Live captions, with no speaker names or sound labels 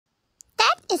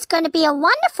is going to be a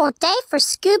wonderful day for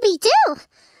Scooby-Doo.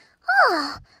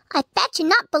 Oh, I bet you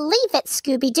not believe it,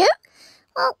 Scooby-Doo.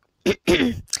 Well, well,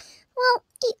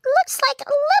 it looks like a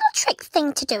little trick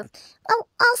thing to do. Well,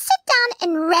 I'll sit down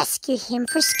and rescue him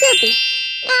for Scooby.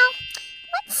 Now,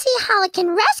 let's see how I can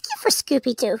rescue for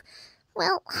Scooby-Doo.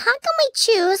 Well, how can we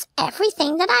choose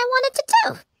everything that I wanted to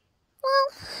do? Well,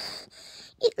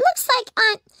 it looks like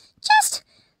I'm just...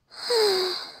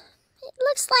 It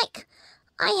looks like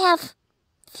I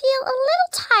feel a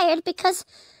little tired because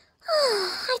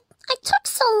I took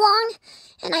so long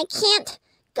and I can't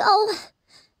go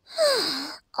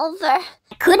over.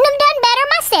 Couldn't have done better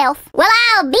myself. Well,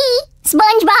 I'll be,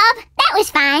 SpongeBob. That was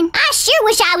fine. I sure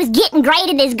wish I was getting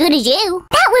graded as good as you.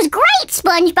 That was great,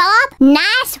 SpongeBob.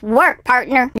 Nice work,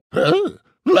 partner.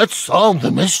 Let's solve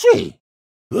the mystery.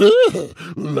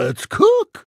 Let's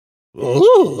cook.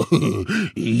 Oh,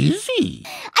 easy.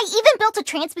 I even built a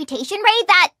transmutation ray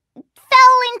that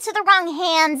fell into the wrong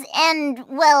hands and,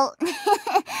 well,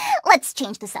 let's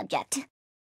change the subject.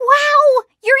 Wow,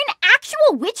 you're an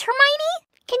actual witch, Hermione?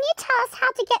 Can you tell us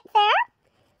how to get there?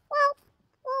 Well,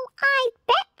 I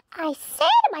bet I say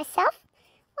to myself,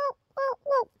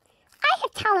 well, I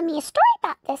have telling me a story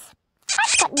about this.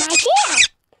 I've got an idea.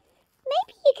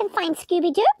 Maybe you can find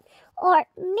Scooby-Doo, or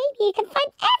maybe you can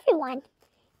find everyone.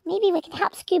 Maybe we can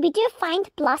help Scooby-Doo find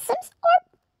Blossoms, or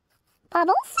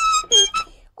Bubbles,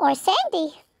 or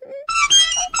Sandy.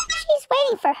 She's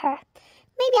waiting for her.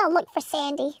 Maybe I'll look for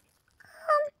Sandy.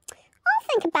 I'll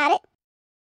think about it.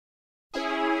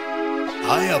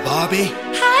 Hiya, Barbie.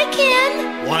 Hi,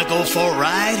 Ken. Wanna go for a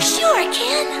ride? Sure,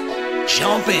 Ken.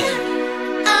 Jump in.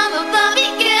 I'm a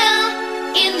Barbie girl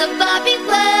in the Barbie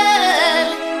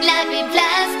world. Life in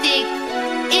plastic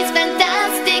is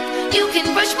fantastic. You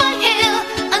can brush my hair,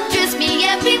 undress me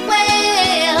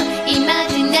everywhere.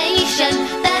 Imagination,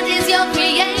 that is your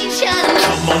creation.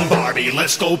 Come on, Barbie,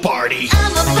 let's go party.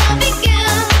 I'm a Barbie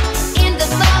girl in the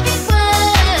Barbie world.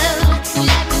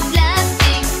 Life in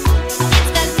plastic, it's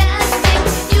fantastic.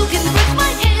 You can brush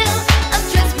my hair,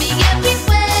 undress me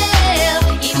everywhere.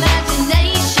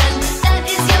 Imagination, that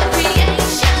is your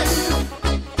creation.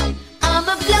 I'm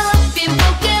a fluffy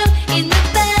girl in the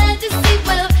fantasy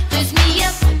world. Dress me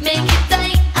up, make it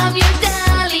tight, I'm your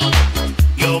dolly.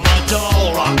 You're my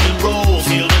doll, rock and roll,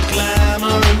 feel the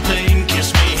glamour and pain.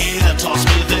 Kiss me here, toss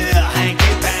me there,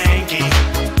 hanky-panky.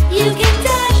 You can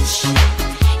touch,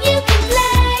 you can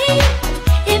play.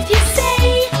 If you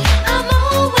say I'm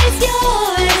always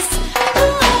yours.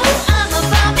 Ooh, I'm a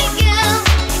Barbie girl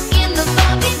in the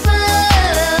Barbie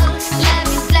world. Life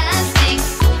is plastic,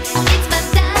 it's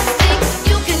fantastic.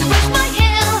 You can brush my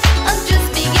hair, undress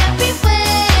me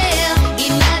everywhere.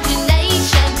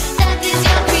 Imagination, that is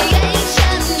your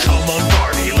creation. Come on,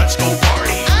 Barbie, let's go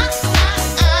party.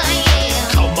 Yeah.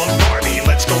 Come on, Barbie,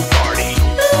 let's go party.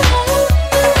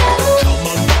 Come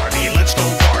on, Barbie, let's go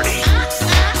party.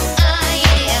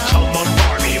 Yeah. Come on,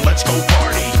 Barbie, let's go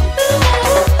party.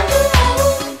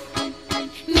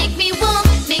 Make me walk,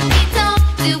 make me talk,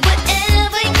 do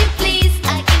whatever you please.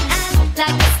 I can act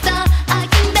like a star, I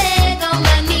can beg on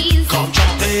my knees. Come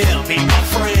jump in, be my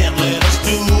friend, let us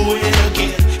do it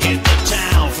again. Hit the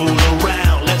town, fool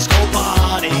around, let's go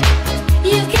party.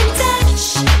 You can touch,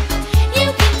 you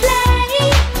can play.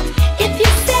 If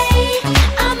you say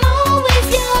I'm always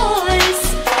yours.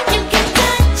 You can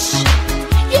touch,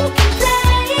 you can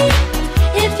play.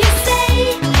 If you say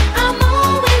I'm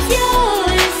always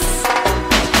yours.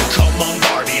 Come on,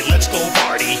 Barbie, let's go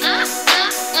party.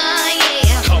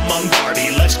 Yeah. Come on,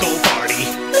 Barbie, let's go party.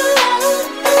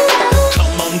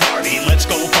 Come on, Barbie, let's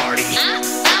go party. Yeah.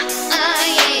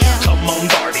 Come on,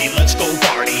 Barbie, let's go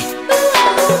party.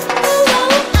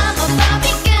 I'm a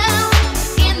Barbie girl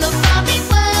in the Barbie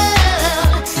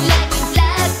world. Life is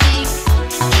plastic,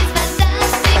 it's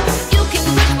fantastic. You can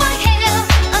brush my hair,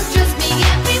 undress me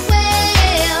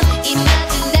everywhere.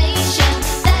 Imagination,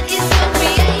 that is your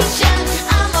creation.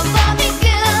 I'm a Barbie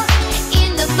girl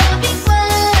in the Barbie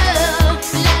world.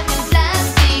 Life is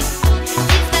plastic,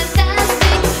 it's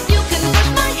fantastic. You can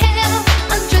brush my hair,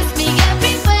 undress me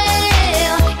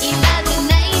everywhere.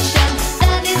 Imagination,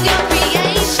 that is your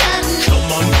creation.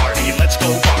 Come on, Barbie, let's go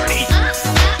party. Yeah.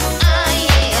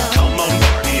 Come on,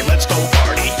 Barbie, let's go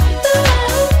party.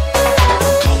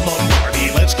 Come on,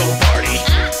 Barbie, let's go party.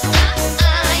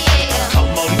 Yeah.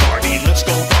 Come on, Barbie, let's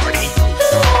go party.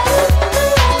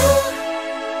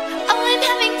 Oh, I'm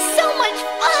having so much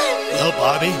fun. Well,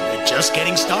 Barbie, we're just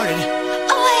getting started.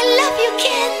 Oh, I love you,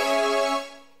 Ken.